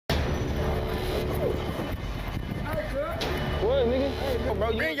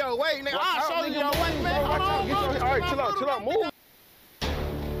Bro, you in your way, nigga. I'll show you your way, man. Hold on, all right, chill out, move.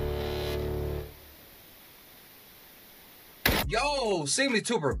 Yo,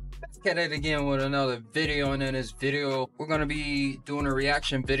 Seemlytuber, back at it again with another video, and in this video, we're gonna be doing a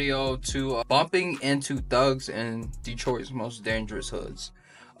reaction video to bumping into thugs in Detroit's most dangerous hoods.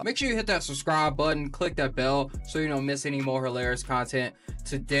 Make sure you hit that subscribe button, click that bell so you don't miss any more hilarious content.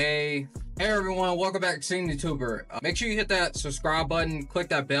 Today, hey everyone, welcome back to Seemlytuber. Make sure you hit that subscribe button, click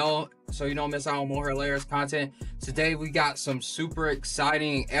that bell so you don't miss out on more hilarious content. Today we got some super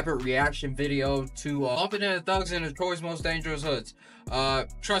exciting epic reaction video to bumping into thugs in Detroit's most dangerous hoods.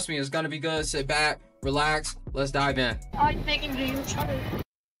 Trust me, it's gonna be good. Sit back, relax, let's dive in. I'm thinking to you,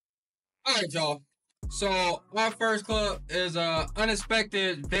 Alright, y'all. So our first clip is a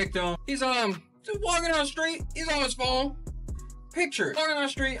unexpected victim. He's just walking down the street. He's on his phone. Picture walking down the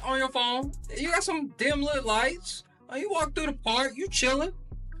street on your phone. You got some dim lit lights. You walk through the park. You chilling,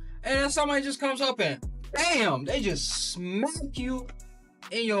 and then somebody just comes up and bam! They just smack you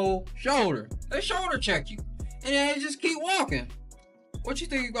in your shoulder. They shoulder check you, and then they just keep walking. What you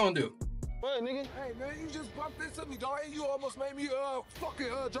think you gonna do? What, nigga? Hey, man, you just bumped into me, dog. You almost made me, fucking,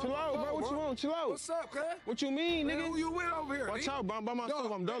 jump. Chill out, bro. What you want? Chill out. What's up, cuz? What you mean, Man, nigga? who you with over here? Watch out, bro. I'm by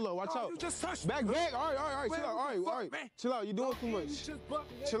myself. I'm dolo. Watch out. You just touched Back, me. back. All right. Chill out. All right. Chill out. You doing too much.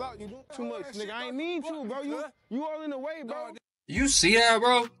 Chill out. You doing too much, nigga. I ain't mean to, bro. You all in the way, bro. You see that,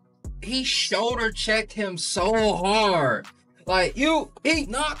 bro? He shoulder checked him so hard. Like, he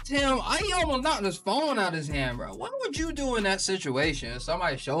knocked him. He almost knocked his phone out of his hand, bro. What would you do in that situation if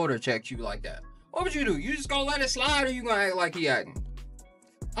somebody shoulder checked you like that? What would you do? You just gonna let it slide, or you gonna act like he acting?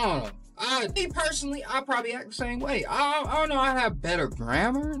 I don't know. Me personally, I probably act the same way. I don't know. I have better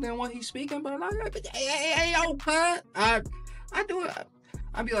grammar than what he's speaking, but hey, yo, cut. I do it.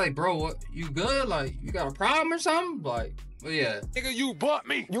 I'd be like, bro, what? You good? Like, you got a problem or something? Like, well, yeah. Nigga, you bumped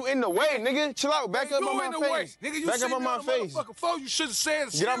me. You in the way, nigga. Chill out. Back up on my face. Nigga, you back up on my face. Phone. You should have said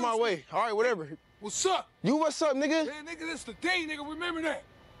it. Get out my way. All right, whatever. What's up? You what's up, nigga? Man, nigga, this the day, nigga. Remember that.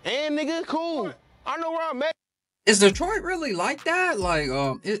 And nigga, cool. What? I know where I'm at. Is Detroit really like that? Like,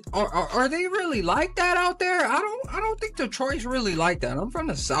 are they really like that out there? I don't think Detroit's really like that. I'm from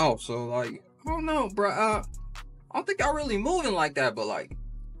the South, so like, I don't know, bro. I don't think y'all really moving like that. But like,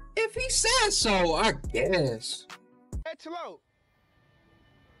 if he says so, I guess. Hey, chill out.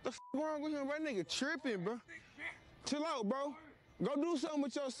 The f wrong with him, right? Nigga tripping, bro. Chill out, bro. Go do something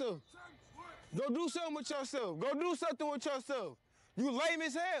with yourself. Go do something with yourself. Go do something with yourself. You lame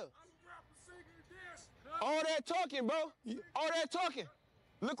as hell. All that talking, bro. All that talking.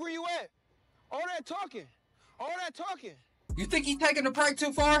 Look where you at. All that talking. All that talking. You think he taking the prank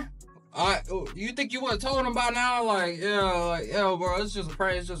too far? You think you would have told him by now? Like, yeah, bro, it's just a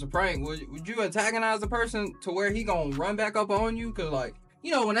prank. It's just a prank. Would you antagonize the person to where he gonna run back up on you? Cause like,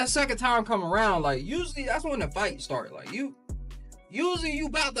 you know, when that second time come around, like usually that's when the fight start. Like usually you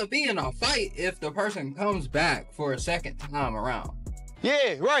about to be in a fight if the person comes back for a second time around.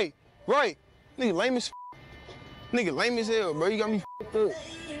 Yeah, right. Nigga lame as Nigga lame as hell, bro. You got me f***ed up.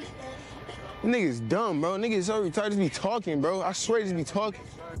 Niggas dumb, bro. Niggas so retarded to be talking, bro. I swear to be talking.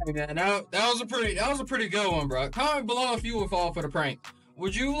 Hey man, that was a pretty good one, bro. Comment below if you would fall for the prank.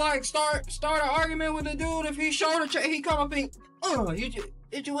 Would you like start an argument with the dude if he shoulder check? He come up and hit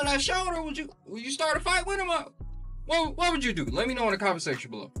you with that shoulder? Would you start a fight with him? What would you do? Let me know in the comment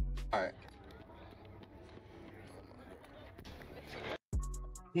section below. All right.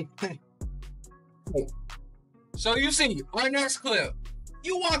 So you see our next clip.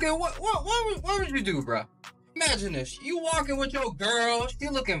 You walking. What would you do, bro? Imagine this. You walking with your girl. She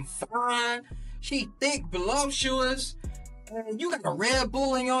looking fine. She thick, voluptuous. And you got a Red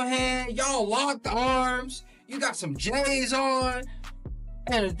Bull in your hand. Y'all locked arms. You got some J's on.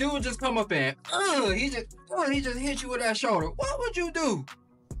 And a dude just come up and he just hit you with that shoulder. What would you do?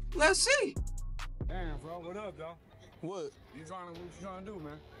 Let's see. Damn, bro. What up, dog? What? What you trying to do,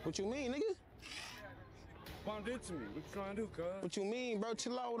 man? What you mean, nigga? Bumped into me. What you trying to do, cuz? What you mean, bro?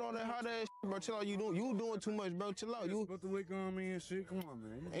 Chill out with all that hot ass shit, bro. Chill out. You doing too much, bro. Chill out. You put the liquor on me and shit. Come on,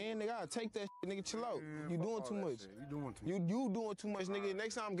 man. And nigga, I take that shit, nigga. Chill out. Man, you doing too much. You doing too much. You doing too much, nigga.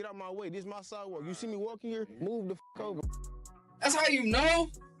 Next time, get out my way. This is my sidewalk. You see me walking here? Move the f over. That's how you know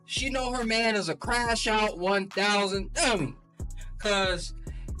she know her man is a crash out 1000 dummy. Cause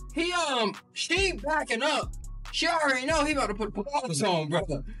she backing up. She already know he about to put paws on,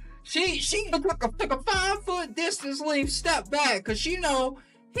 brother. She took a 5-foot distance leave step back cause she know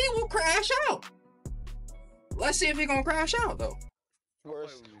he will crash out. Let's see if he gonna crash out though.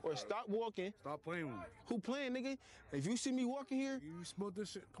 Or stop walking. Stop playing with me. Who playing, nigga? If you see me walking here, You smoke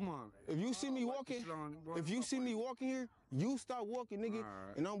this shit. Come on. if you see me walking, here, you stop walking, nigga,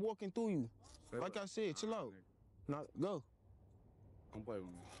 Right. and I'm walking through you. Say Like what? I said, chill out. Now, go. Don't play with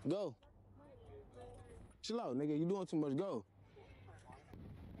me. Go. Chill out, nigga. You doing too much. Go.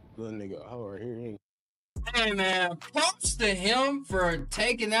 Little nigga, hold right here. Hey man, props to him for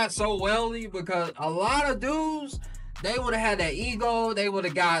taking that so wellly, because a lot of dudes, they would have had that ego. They would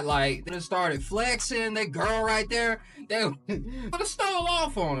have got like, they started flexing. That girl right there, they would have stole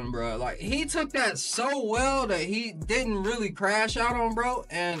off on him, bro. Like, he took that so well that he didn't really crash out on bro,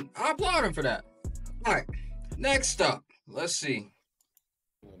 and I applaud him for that. All right, next up, let's see.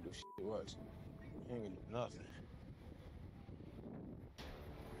 You ain't gonna do shit. Watch. You ain't gonna do nothing.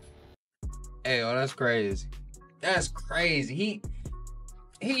 Hey, oh, that's crazy. That's crazy.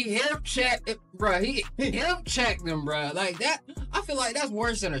 He hip checked, bro. He hip checked him, bro. Like that. I feel like that's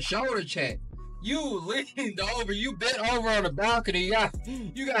worse than a shoulder check. You leaned over, you bent over on the balcony.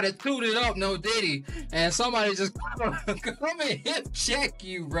 You got it tooted up, no diddy, and somebody just come and hip check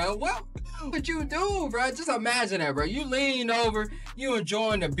you, bro. What would you do, bro? Just imagine that, bro. You leaned over, you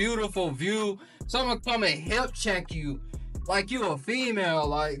enjoying the beautiful view. Someone come and hip check you. Like you a female,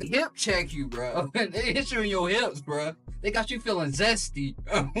 like hip check you, bro. They hit you in your hips, bro. They got you feeling zesty.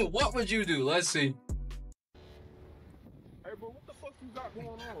 What would you do? Let's see. Hey, bro, what the fuck you got going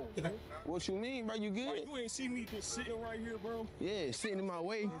on, bro? What you mean, bro? You good? Like, you ain't see me just sitting right here, bro? Yeah, sitting in my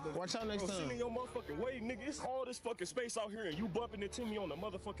way. Watch out next Bro, sitting in time. your motherfucking way, nigga. It's all this fucking space out here, and you bumping into me on the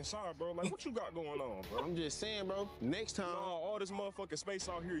motherfucking side, bro. Like, what you got going on, bro? I'm just saying, bro. Next time. Nah, all this motherfucking space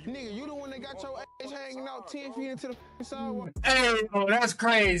out here. Nigga, you the one that got your ass hanging out 10 feet into the sidewalk. Hey, oh, that's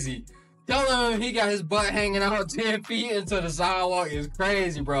crazy. Tell him he got his butt hanging out 10 feet into the sidewalk is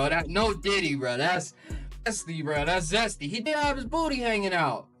crazy, bro. That no diddy, bro. That's zesty, bro. That's zesty. He did have his booty hanging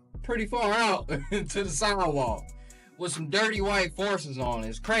out pretty far out to the sidewalk with some dirty white forces on.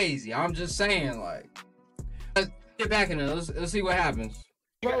 It's crazy. I'm just saying, like, let's get back in it. Let's see what happens.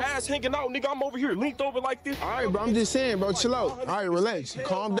 Your ass hanging out, nigga. I'm over here, linked over like this. All right, bro. I'm just saying, bro. Chill out. All right, relax.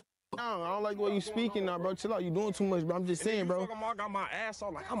 Calm down. I don't like the way you speaking now, bro. Chill out. You doing too much, bro. I'm just saying, bro. I got my ass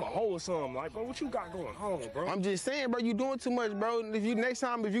on like I'm a hoe or something. Like, bro, what you got going on, bro? I'm just saying, bro. You doing too much, bro. If you next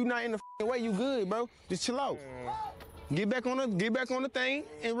time, if you not in the way, you good, bro. Just chill out. Get back on the thing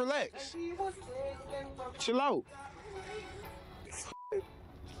and relax. Chill out.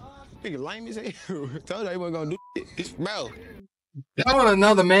 Nigga lame as hell. Told you I wasn't gonna do it. Bro. Telling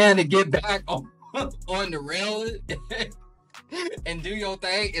another man to get back on the rail and do your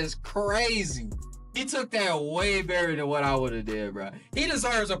thing is crazy. He took that way better than what I would have did, bro. He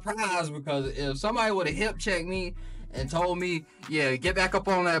deserves a prize, because if somebody would have hip checked me and told me, yeah, get back up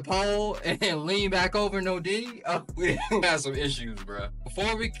on that pole and lean back over, no diddy, we have some issues, bro.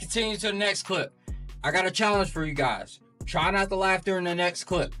 Before we continue to the next clip, I got a challenge for you guys. Try not to laugh during the next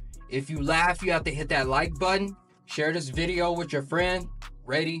clip. If you laugh, you have to hit that like button. Share this video with your friend.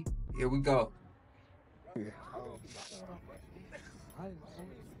 Ready? Here we go.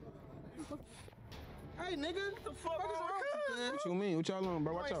 Hey, nigga, what the fuck is wrong? What you mean? What y'all on,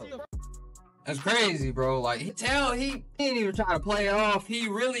 bro? Watch out. That's crazy, bro. Like, he didn't even try to play it off. He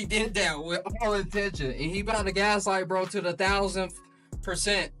really did that with all intention. And he about to gaslight, bro, to the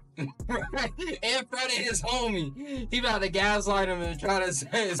 1000%. Right? In front of his homie. He about to gaslight him and try to say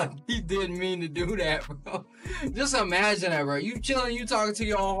it's like he didn't mean to do that, bro. Just imagine that, bro. You chilling, you talking to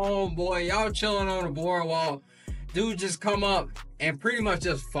your homeboy, y'all chilling on the boardwalk. Dude just come up and pretty much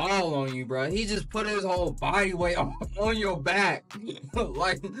just fall on you, bro. He just put his whole body weight on your back.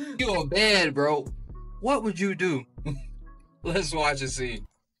 Like, you a bed, bro. What would you do? Let's watch and see.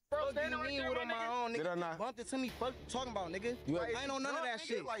 Bro, standing right there on my own, Did I nigga. not? Bumped into me, fuck you talking about, nigga. You I ain't on none of that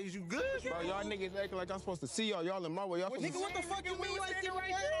shit. Like, is you good? Bro, y'all niggas acting like I'm supposed to see y'all. Y'all in my way. Y'all supposed Nigga, to what the fuck you mean? Like, sit right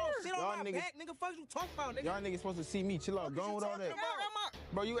there. Sit Y'all on my niggas- back, nigga. Fuck you talking about, nigga. Y'all niggas supposed to see me. Chill out. Go on with all that.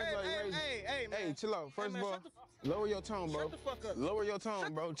 Bro, you act like crazy. Hey, man. Hey, chill out. First man, of all, shut lower your tone, bro. Shut the fuck up. Lower your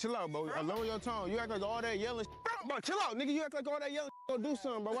tone, bro. Chill out, bro. Lower your tone. You act like all that yelling. Bro, chill out, nigga. You act like all that yelling. Go do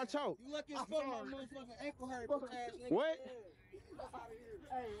something, bro. Watch out. You lucky as fuck, my motherfucking ankle hurt, bitch ass nigga. What?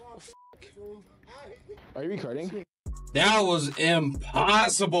 Are you recording? That was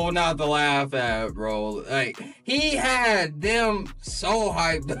impossible not to laugh at, bro. Like, he had them so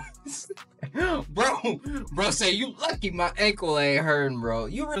hyped. Bro say, you lucky my ankle ain't hurting, bro.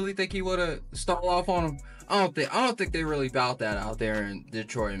 You really think he would have stalled off on him? I don't think they really about that out there in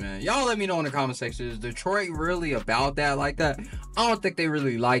Detroit, man. Y'all let me know in the comment section. Is Detroit really about that like that? I don't think they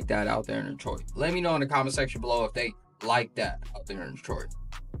really like that out there in Detroit. Let me know in the comment section below if they like that out there in Detroit.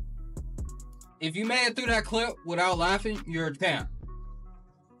 If you made it through that clip without laughing, you're a champ.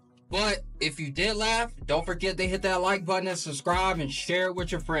 But if you did laugh, don't forget to hit that like button and subscribe and share it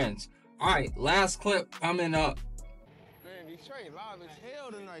with your friends. All right, last clip coming up. Man, these straight live as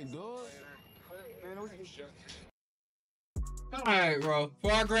hell tonight, dog. Alright, bro.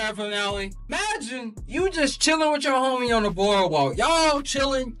 For our grand finale, imagine you just chilling with your homie on the boardwalk. Y'all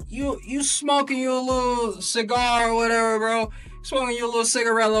chilling. You smoking your little cigar or whatever, bro. Smoking your little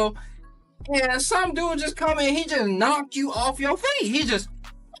cigarello. And some dude just come in. He just knocked you off your feet. He just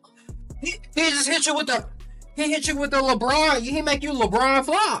hit you with the. He hit you with the LeBron. He make you LeBron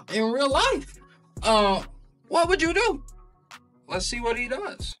flop in real life. What would you do? Let's see what he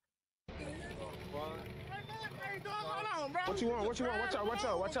does. What you want? What you want? Watch out, watch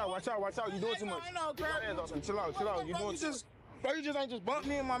out, watch out, watch out, watch out. You doing too much. Chill out, chill out. You doing too much. Bro, you just ain't just bumped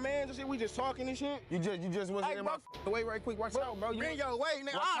me and my man. Just we just talking and shit. You just wasn't in my way right quick. Watch out, bro. Bring your weight,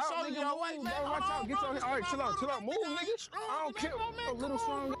 nigga. I'll show you your weight, man. Watch out, get your all right, chill out. Move, nigga. I don't care. A little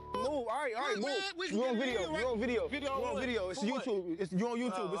strong. Move. All right, move. You on video. You on video. It's YouTube. You on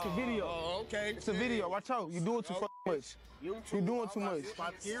YouTube. It's a video. Oh, okay. It's a video. Watch out. You doing too much. You doing too much.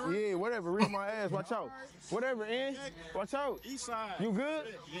 Yeah, whatever. Read my ass. Watch out. Whatever, N. Watch out. East side. You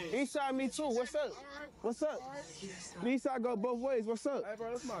good? East side, me too. What's up? What's up? The east side go both ways. What's up? Hey, bro,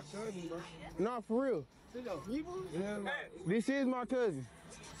 that's my cousin, bro. Nah, for real. Yeah, This is my cousin.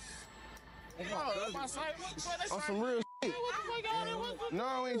 On some real shit.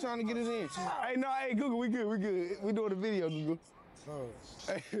 No, we ain't trying to get us in. Hey, no, hey, Google, we good. We doing a video, Google.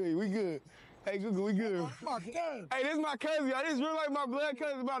 Hey, we good. Hey, Google, we good. Hey, this is my cousin, y'all. This is real like my blood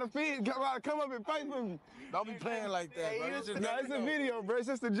cousin about to come up and fight for me. Don't be playing like that, bro. No, it's a video, bro. It's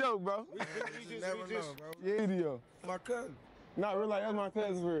just a joke, bro. You never know, bro. Yeah, video. My cousin. Not real like that's my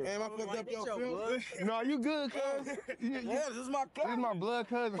cousin for real. Am I fucked up your film? No, you good, cuz. Yeah, this is my cousin. This is my blood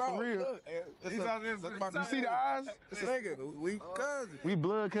cousin Bro, for real. look, You see the eyes? It's a nigga. We cousins. We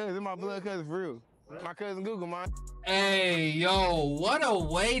blood cousins. This is my blood cousin for real. My cousin Google, man. Hey, yo, what a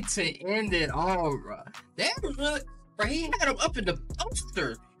way to end it all, bro. That was really, bro, he had him up in the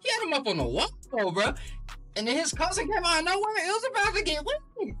poster. He had him up on the wall, bro. And then his cousin came out of nowhere. It was about to get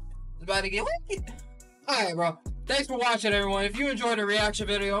wicked. All right, bro. Thanks for watching, everyone. If you enjoyed the reaction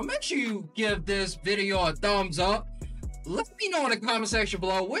video, make sure you give this video a thumbs up. Let me know in the comment section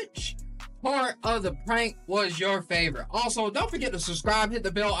below which part of the prank was your favorite. Also, don't forget to subscribe, hit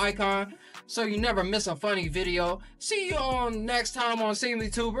the bell icon so you never miss a funny video. See you on next time on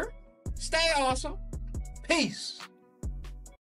Seemlytuber. Stay awesome. Peace.